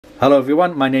Hello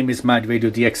everyone, my name is Mad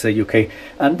Radio DX UK,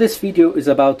 and this video is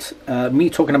about me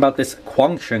talking about this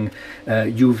Quansheng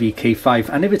UV-K5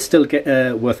 and if it's still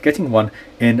worth getting one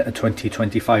in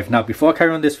 2025. Now, before I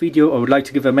carry on this video, I would like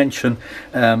to give a mention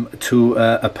to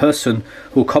a person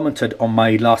who commented on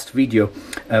my last video,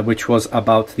 which was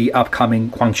about the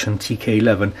upcoming Quansheng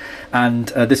TK-11, and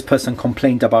this person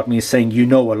complained about me saying, you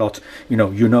know a lot, you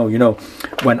know,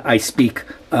 when I speak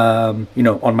on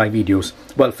my videos.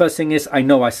 Well, first thing is, I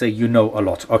know I say you know a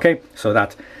lot, okay? So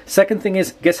that. Second thing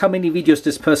is, guess how many videos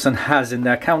this person has in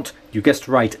their account? You guessed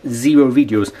right, 0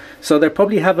 videos. So they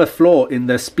probably have a flaw in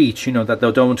their speech, that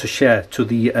they don't want to share to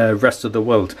the rest of the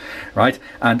world, right?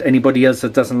 And anybody else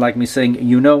that doesn't like me saying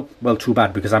well, too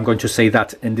bad, because I'm going to say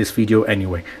that in this video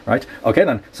anyway, right? Okay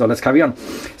then, so let's carry on.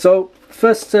 So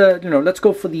first, let's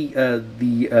go for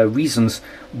the reasons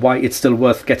why it's still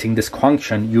worth getting this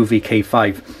Quansheng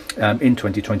UV-K5 in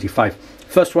 2025.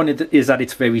 First one is that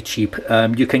it's very cheap.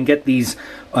 You can get these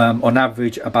on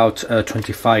average about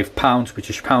 £25,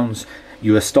 British pounds,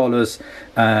 US dollars,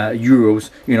 euros.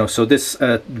 So this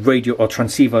radio or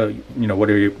transceiver,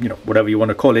 whatever you want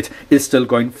to call it, is still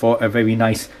going for a very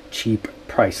nice cheap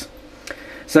price.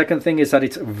 Second thing is that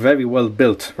it's very well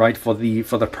built, right, for the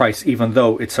price, even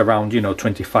though it's around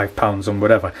 £25 and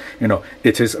whatever.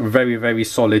 It is very, very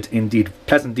solid indeed.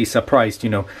 Pleasantly surprised,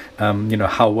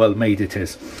 how well made it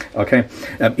is. Okay,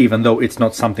 even though it's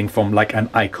not something from like an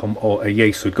ICOM or a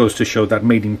Yaesu. It goes to show that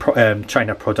made in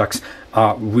China products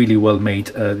are really well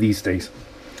made these days.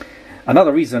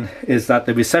 Another reason is that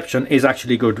the reception is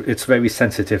actually good. It's very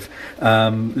sensitive.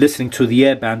 Listening to the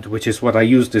airband, which is what I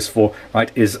use this for,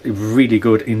 right, is really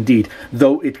good indeed.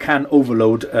 Though it can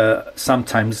overload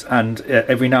sometimes, and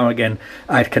every now and again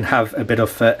I can have a bit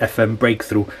of FM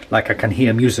breakthrough, like I can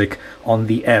hear music on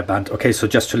the airband. Okay, so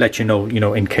just to let you know,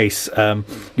 in case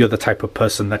you're the type of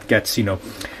person that gets,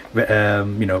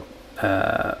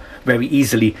 very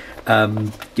easily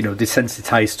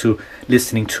desensitized to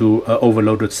listening to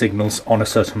overloaded signals on a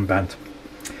certain band.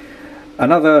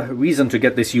 Another reason to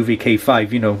get this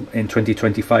UV-K5 in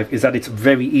 2025 is that it's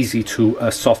very easy to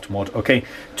soft mod, okay,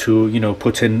 to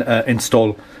put in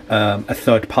install a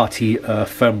third-party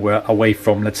firmware away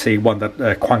from, let's say, one that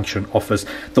Quansheng offers.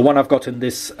 The one I've got in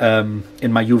this in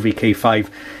my UV-K5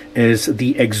 is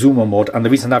the Exuma mod, and the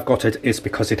reason I've got it is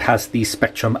because it has the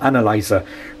spectrum analyzer,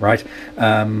 right,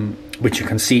 which you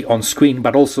can see on screen,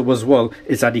 but also as well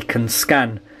is that it can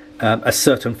scan a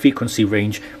certain frequency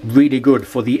range, really good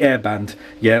for the airband,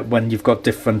 yeah, when you've got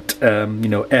different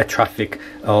air traffic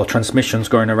or transmissions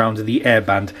going around the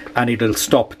airband, and it'll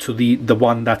stop to the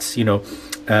one that's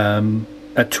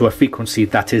to a frequency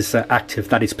that is active,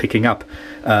 that is picking up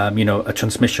a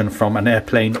transmission from an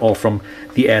airplane or from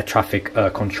the air traffic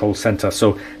control center.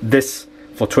 So this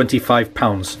for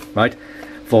 £25, right,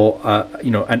 for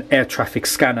an air traffic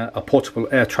scanner, a portable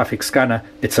air traffic scanner,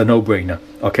 it's a no-brainer.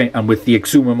 Okay, and with the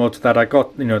Exuma mod that I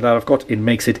got, that I've got, it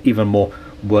makes it even more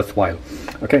worthwhile.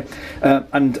 Okay,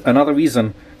 and another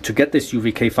reason to get this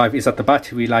UV-K5 is that the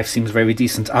battery life seems very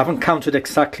decent. I haven't counted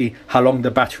exactly how long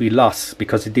the battery lasts,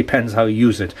 because it depends how you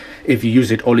use it. If you use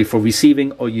it only for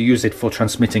receiving or you use it for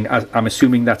transmitting. I'm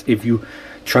assuming that if you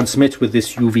transmit with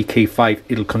this UV-K5,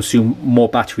 it'll consume more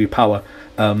battery power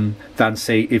than,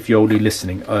 say, if you're only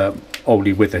listening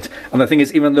only with it. And the thing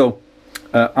is, even though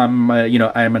I am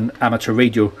an amateur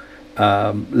radio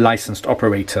licensed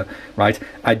operator, right,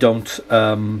 I don't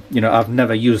I've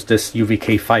never used this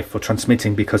UV-K5 for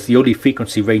transmitting, because the only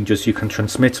frequency ranges you can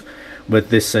transmit with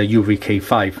this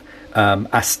UV-K5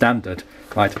 as standard,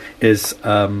 right, is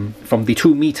from the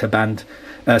 2 meter band,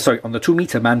 on the 2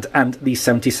 meter band and the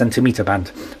 70 centimeter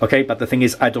band. Okay, but the thing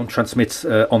is, I don't transmit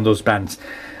on those bands.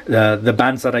 The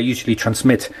bands that I usually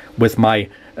transmit with my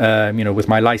with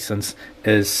my license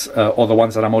is or the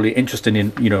ones that I'm only interested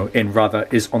in rather,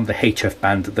 is on the HF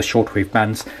band, the shortwave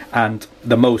bands, and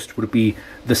the most would be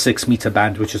the 6 meter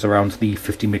band, which is around the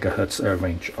 50 megahertz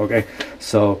range. Okay,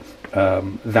 so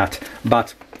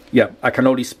but yeah, I can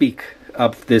only speak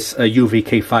of this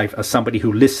UV-K5 as somebody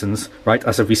who listens, right,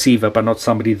 as a receiver, but not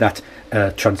somebody that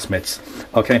transmits.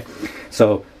 Okay,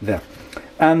 so there.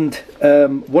 And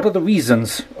what are the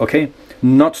reasons, okay,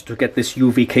 not to get this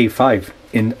UV-K5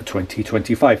 in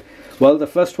 2025? Well, the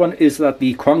first one is that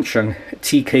the Quansheng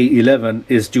TK-11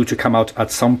 is due to come out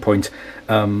at some point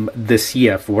this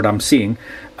year, for what I'm seeing,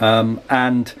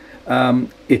 and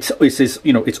it's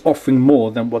offering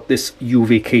more than what this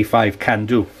UV-K5 can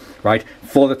do, right,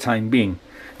 for the time being.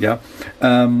 Yeah.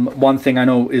 One thing I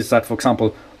know is that, for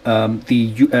example,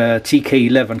 the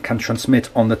TK-11 can transmit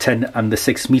on the 10 and the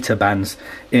 6 meter bands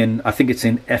in, I think it's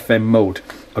in FM mode.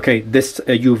 Okay, this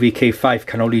UV-K5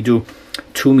 can only do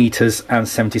 2 meters and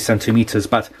 70 centimeters.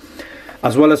 But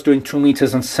as well as doing 2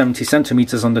 meters and 70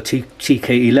 centimeters on the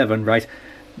TK-11, right,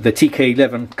 the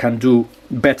TK-11 can do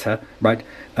better, right,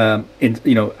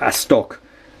 as stock,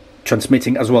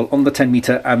 transmitting as well on the 10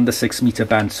 meter and the 6 meter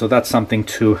band. So that's something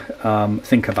to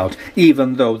think about,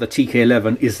 even though the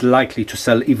TK-11 is likely to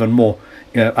sell even more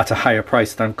at a higher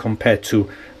price than compared to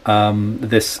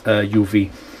this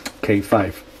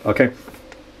UV-K5. Okay,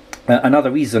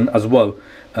 another reason as well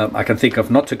I can think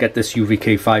of not to get this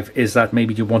UV-K5 is that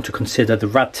maybe you want to consider the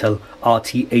Radtel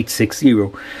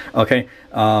RT-860. Okay,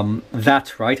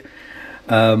 that, right,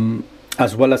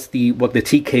 as well as what the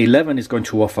TK-11 is going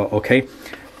to offer. Okay,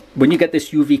 when you get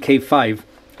this UV-K5,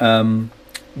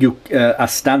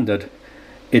 as standard,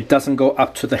 it doesn't go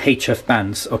up to the HF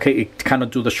bands. Okay, it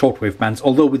cannot do the shortwave bands,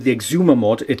 although with the Exuma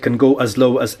mod it can go as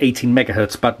low as 18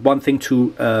 megahertz. But one thing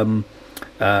to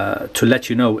let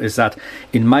you know is that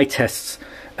in my tests,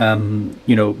 doing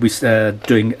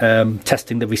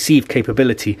testing the receive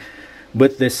capability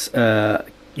with this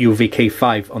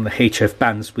UV-K5 on the HF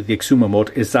bands with the Exuma mod,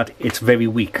 is that it's very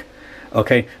weak.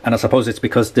 Okay, and I suppose it's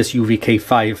because this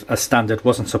UV-K5 as standard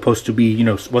wasn't supposed to be,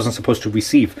 wasn't supposed to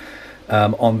receive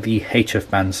on the HF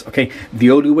bands. Okay,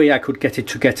 the only way I could get it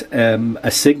to get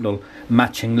a signal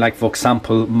matching, like for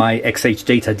example my XH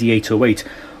data D808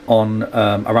 on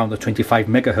around the 25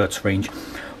 megahertz range,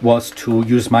 was to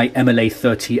use my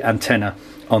MLA30 antenna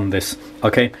on this,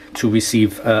 okay, to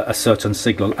receive a certain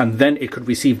signal, and then it could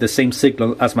receive the same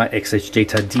signal as my XH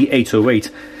data D808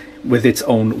 with its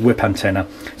own whip antenna.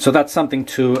 So that's something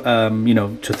to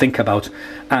to think about.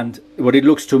 And what it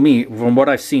looks to me, from what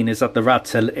I've seen, is that the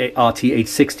Radtel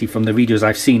RT-860, from the videos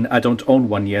I've seen, I don't own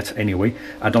one yet anyway,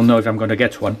 I don't know if I'm going to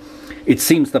get one, it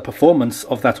seems the performance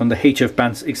of that on the HF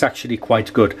bands is actually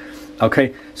quite good.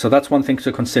 Okay, so that's one thing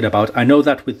to consider about. I know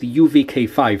that with the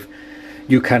UV-K5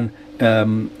 you can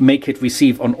make it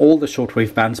receive on all the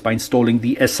shortwave bands by installing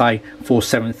the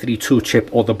SI4732 chip,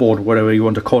 or the board, whatever you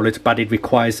want to call it, but it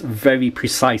requires very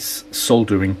precise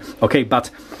soldering. Okay, but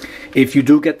if you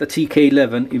do get the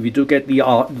TK-11, if you do get the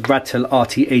Radtel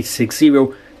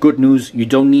RT-860, good news, you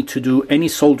don't need to do any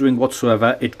soldering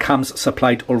whatsoever. It comes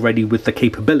supplied already with the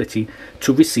capability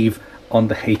to receive on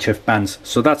the HF bands.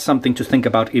 So that's something to think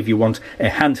about if you want a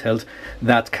handheld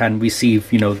that can receive,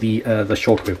 the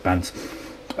shortwave bands.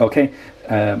 Okay,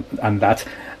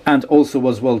 and also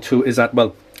as well too is that,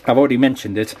 well, I've already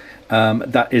mentioned it,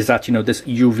 that is that this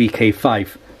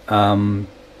UV-K5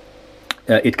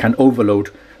 it can overload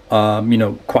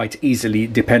quite easily,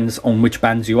 depends on which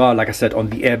bands you are. Like I said, on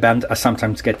the air band I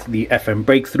sometimes get the FM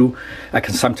breakthrough, I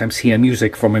can sometimes hear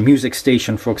music from a music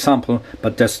station, for example,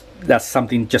 but that's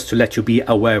something just to let you be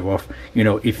aware of,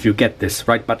 if you get this,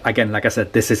 right? But again, like I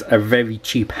said, this is a very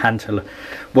cheap handheld.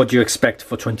 What do you expect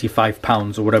for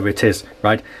 £25 or whatever it is,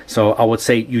 right? So I would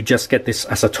say you just get this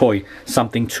as a toy,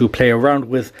 something to play around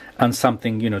with, and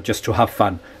something, just to have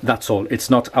fun. That's all. It's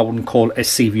not, I wouldn't call a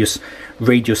serious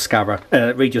radio scanner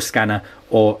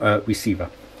or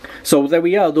receiver. So there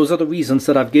we are. Those are the reasons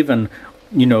that I've given,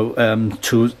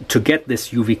 to get this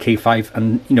UV-K5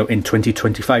 and in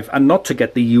 2025, and not to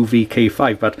get the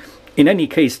UV-K5. But in any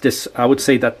case, this, I would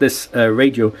say that this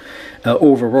radio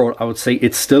overall, I would say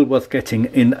it's still worth getting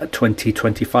in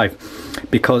 2025,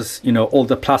 because all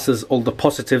the pluses, all the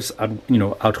positives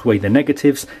outweigh the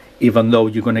negatives. Even though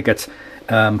you're going to get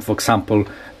for example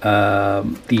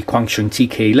the Quansheng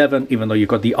TK-11, even though you've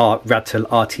got the Radtel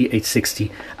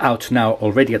RT-860 out now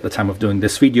already at the time of doing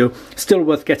this video, still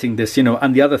worth getting this,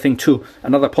 And the other thing too,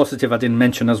 another positive I didn't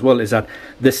mention as well, is that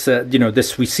this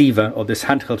this receiver, or this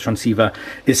handheld transceiver,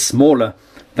 is smaller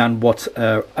than what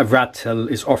a Radtel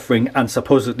is offering, and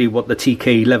supposedly what the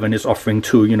TK-11 is offering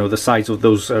too, the size of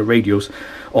those radios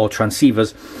or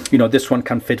transceivers. This one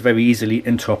can fit very easily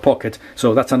into a pocket,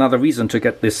 so that's another reason to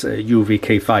get this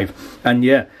UV-K5. And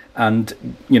yeah, and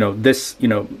this,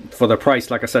 for the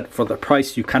price, like I said, for the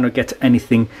price you cannot get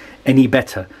anything any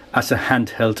better as a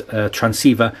handheld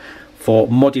transceiver for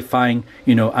modifying,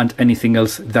 and anything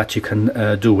else that you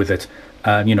can do with it,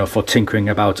 for tinkering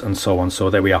about and so on. So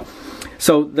there we are.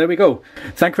 So there we go.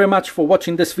 Thank you very much for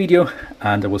watching this video,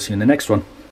 and I will see you in the next one.